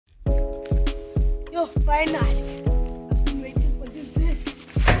So finally, I've been waiting for this day.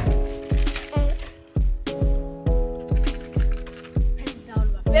 Pens down,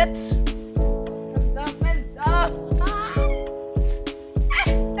 my pets. Pens down.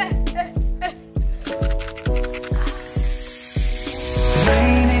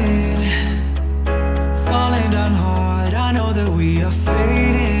 Raining, falling down hard. I know that we are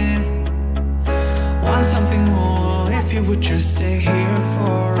fading. Want something more? If you would just stay here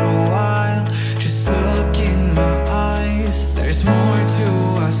for a while. Just look in my eyes. There's more to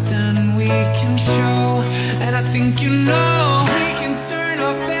us than we can show. And I think you know we can turn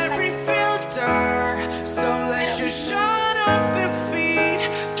off every filter. So let's just shut off the feed.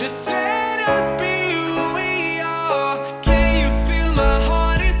 Just let us be who we are. Can you feel my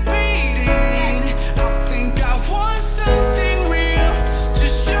heart is beating? I think I want something real.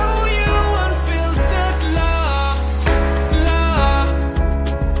 Just show you unfiltered love.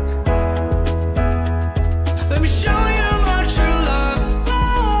 Let me show you my true love.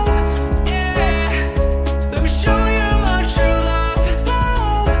 Yeah. Let me show you my true love.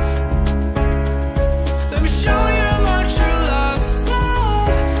 Let me show you my true love.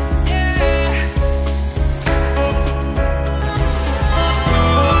 Yeah.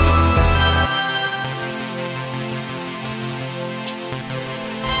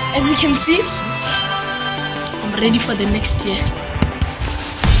 As you can see, I'm ready for the next year.